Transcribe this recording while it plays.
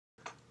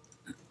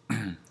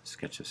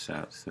sketch this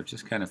out. So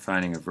just kind of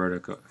finding a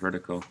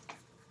vertical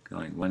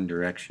going one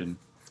direction,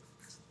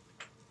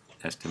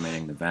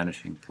 estimating the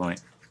vanishing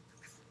point,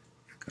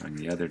 going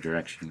the other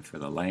direction for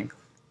the length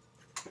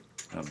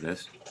of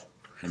this,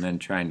 and then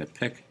trying to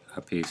pick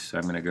a piece. So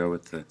I'm going to go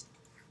with the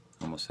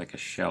almost like a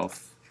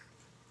shelf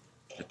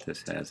that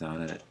this has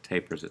on it. It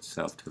tapers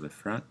itself to the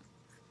front,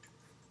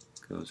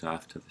 goes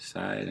off to the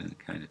side, and it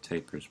kind of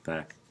tapers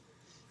back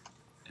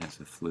as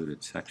a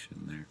fluted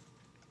section there.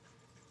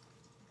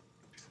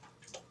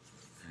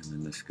 And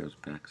then this goes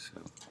back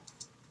so.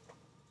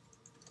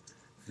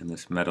 And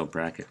this metal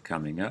bracket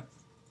coming up.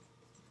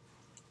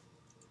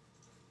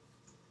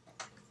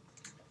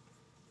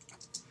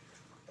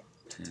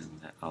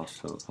 And that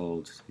also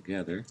holds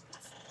together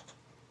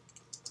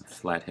a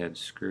flathead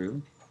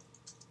screw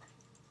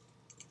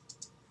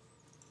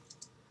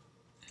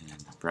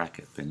and a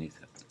bracket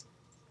beneath it.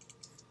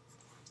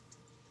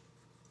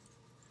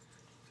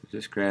 So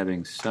just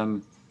grabbing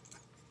some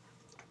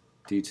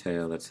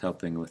detail that's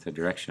helping with the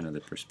direction of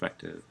the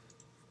perspective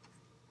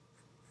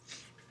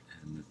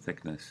and the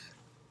thickness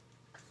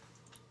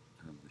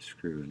of the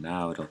screw.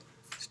 Now it'll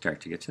start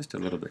to get just a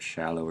little bit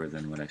shallower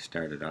than what I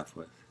started off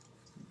with.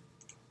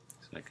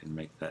 So I can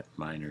make that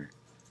minor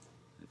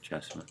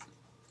adjustment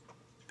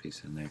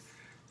piece in there.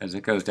 As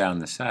it goes down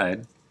the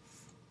side,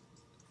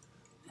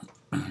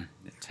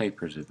 it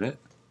tapers a bit.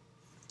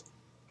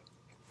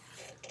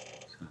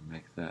 So I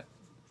make that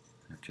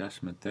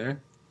adjustment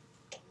there.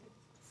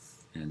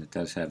 And it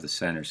does have the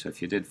center, so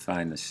if you did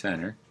find the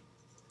center,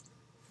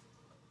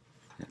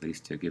 at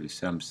least to give you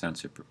some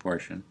sense of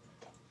proportion,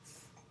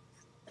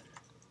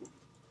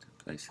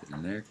 place it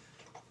in there.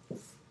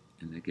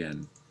 And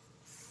again,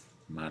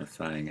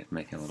 modifying it,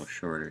 making it a little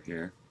shorter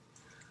here.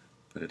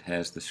 But it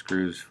has the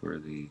screws for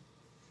the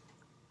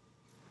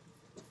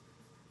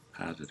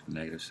positive and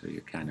negative, so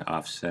you're kind of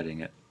offsetting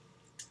it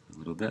a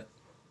little bit.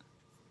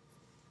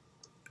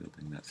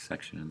 Building that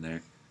section in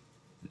there.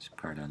 This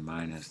part on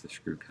mine has the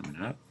screw coming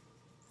out.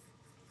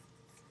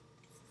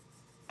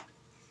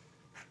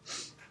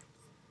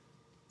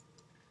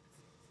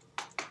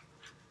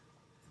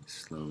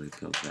 Slowly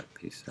build that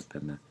piece up,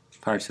 and the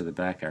parts of the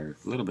back are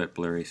a little bit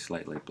blurry,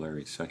 slightly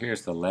blurry. So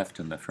here's the left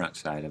and the front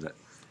side of it.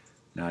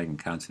 Now I can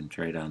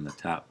concentrate on the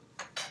top.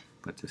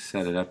 But to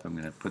set it up, I'm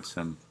going to put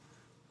some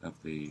of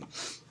the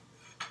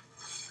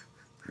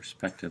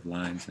perspective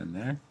lines in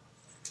there.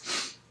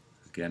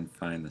 Again,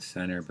 find the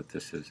center, but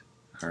this is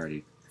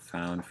already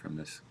found from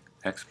this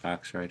X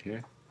box right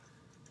here.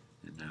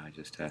 And now I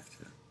just have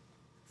to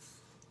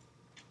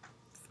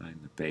find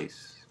the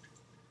base.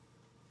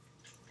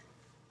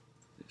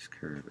 This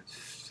curve,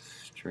 it's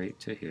straight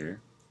to here.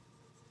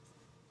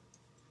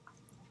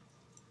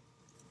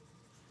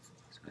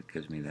 So that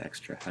gives me the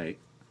extra height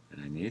that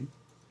I need.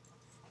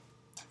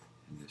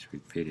 And just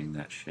repeating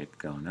that shape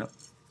going up.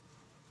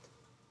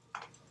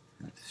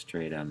 And it's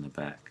straight on the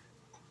back.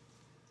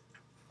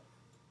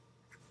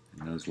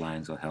 And those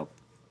lines will help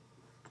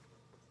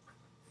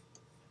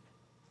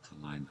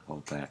align the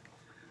whole back.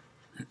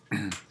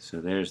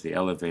 So there's the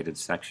elevated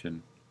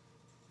section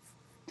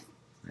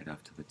right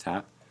off to the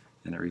top.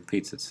 And it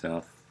repeats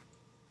itself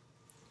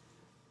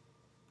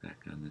back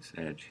on this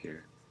edge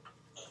here.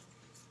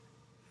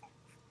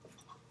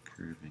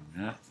 Curving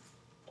that.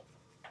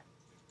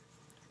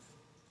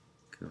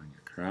 Going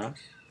across.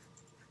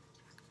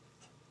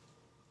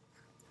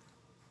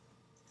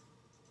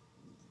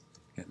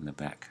 Getting the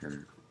back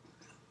curve.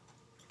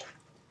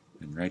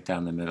 And right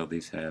down the middle,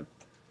 these have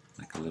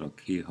like a little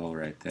keyhole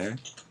right there.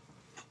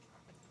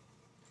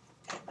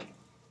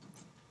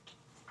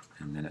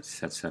 And then it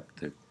sets up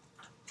the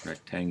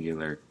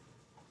rectangular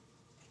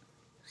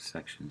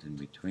sections in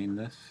between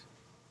this.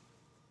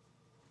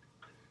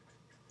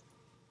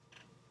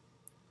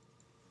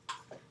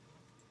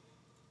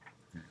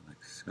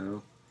 Like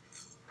so.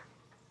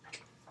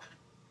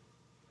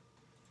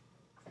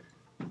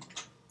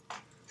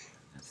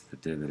 That's the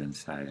divot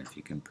inside. If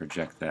you can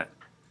project that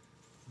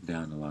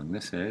down along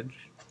this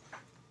edge,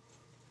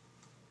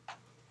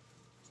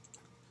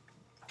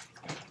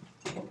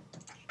 it'll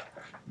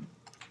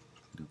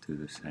do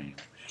the same.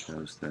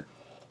 Shows the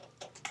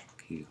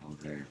keyhole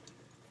there.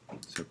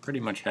 So pretty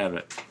much have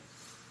it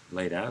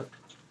laid out.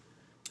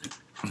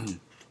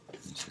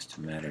 It's just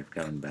a matter of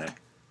going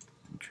back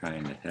and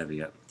trying to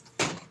heavy up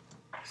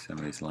some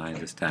of these lines.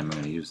 This time I'm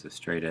going to use the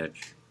straight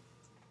edge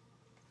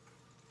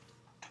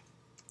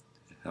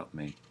to help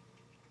me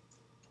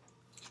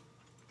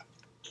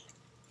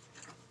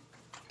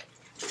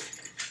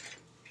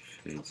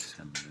shade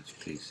some of this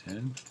piece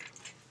in.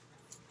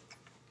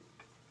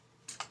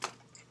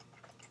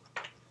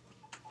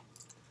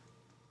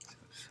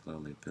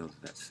 Slowly builds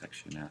that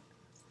section out.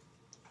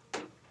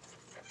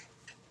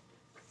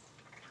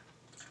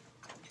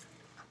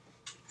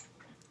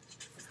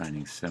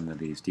 Finding some of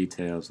these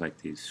details,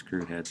 like these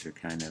screw heads, are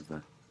kind of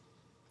an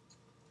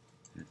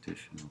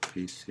additional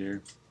piece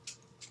here.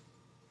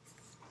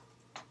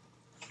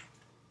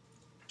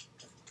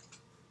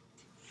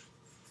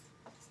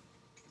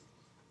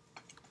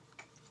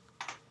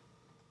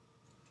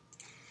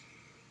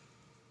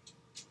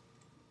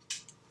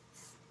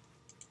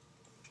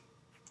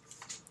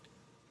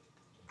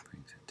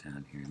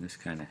 here. And this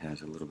kind of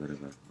has a little bit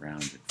of a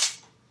rounded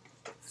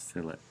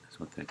fillet, is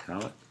what they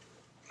call it.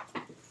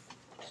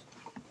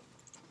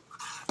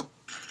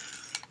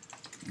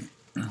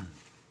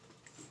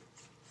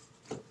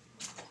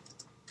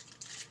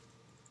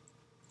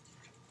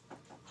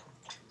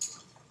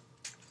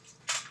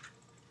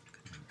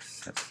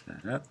 Sets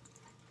that up.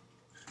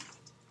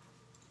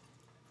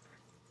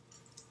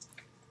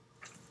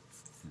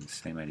 And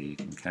same idea, you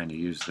can kind of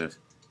use the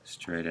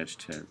straight edge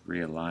to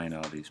realign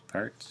all these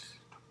parts.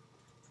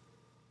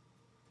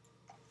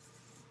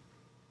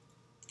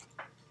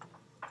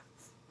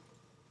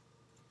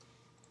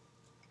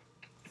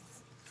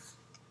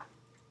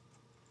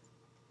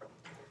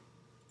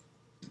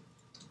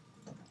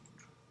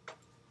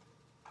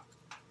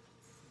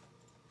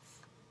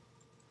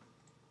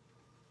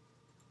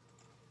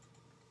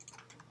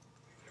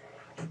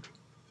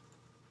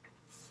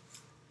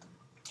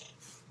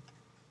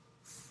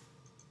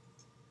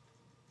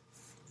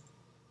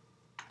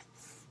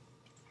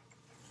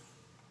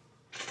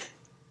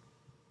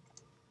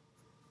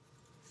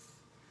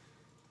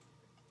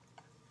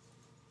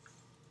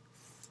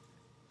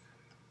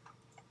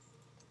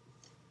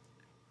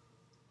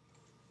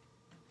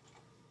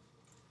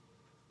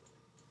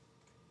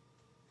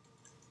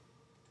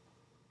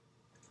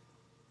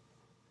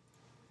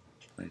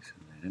 Placing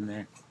that in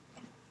there.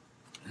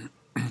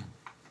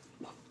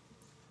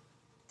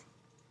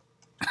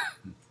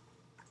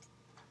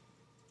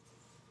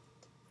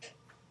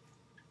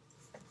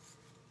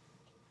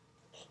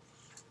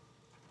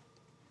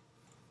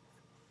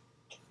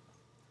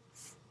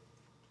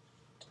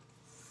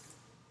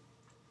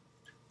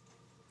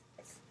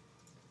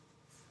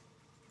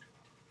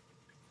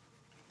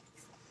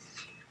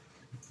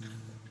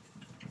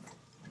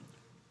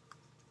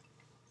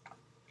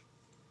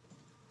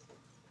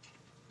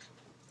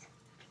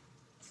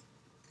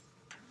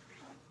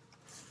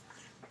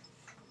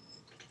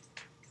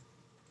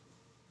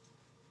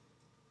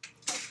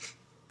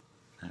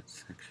 That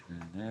section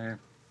in there.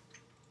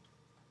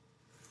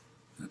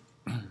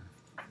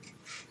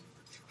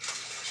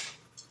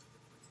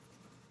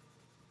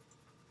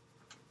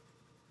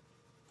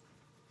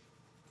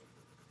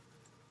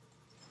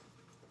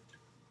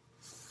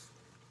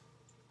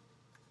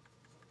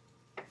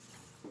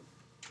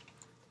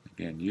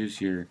 Again, use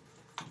your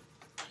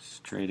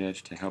straight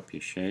edge to help you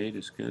shade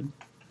is good.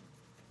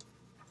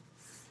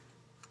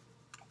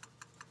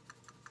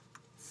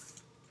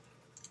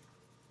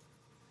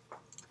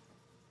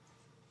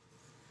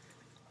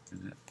 For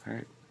that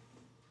part.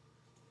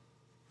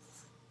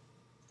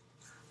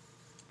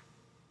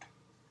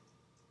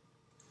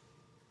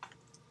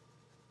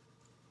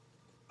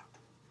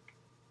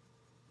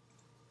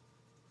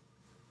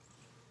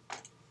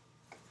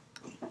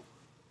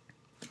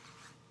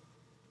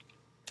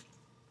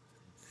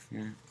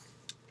 Here.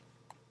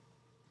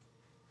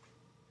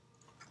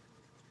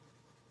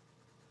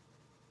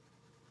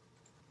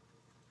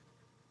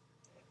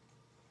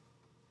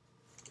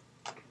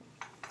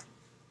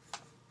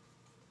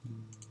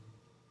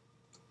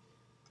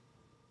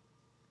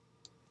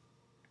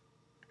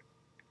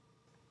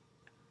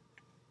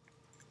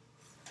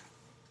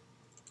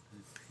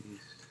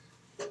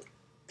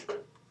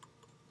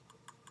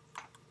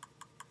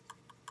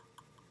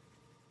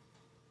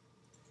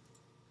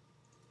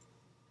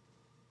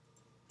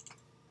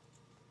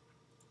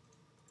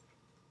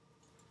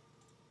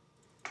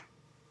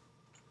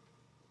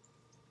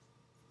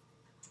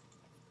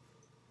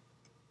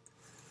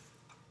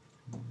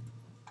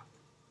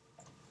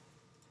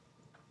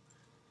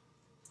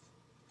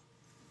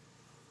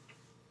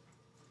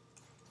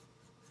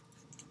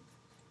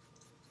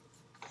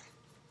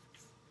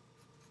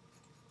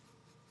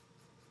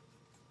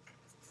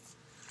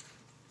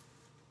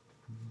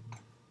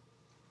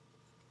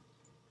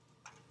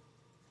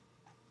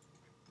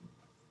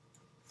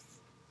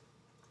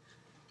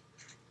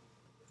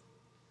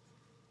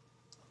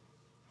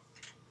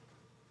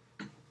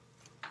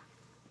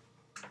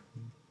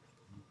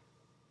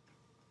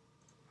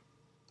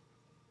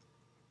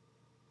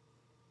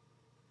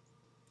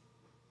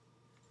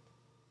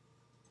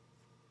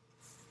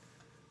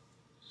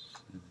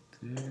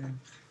 There.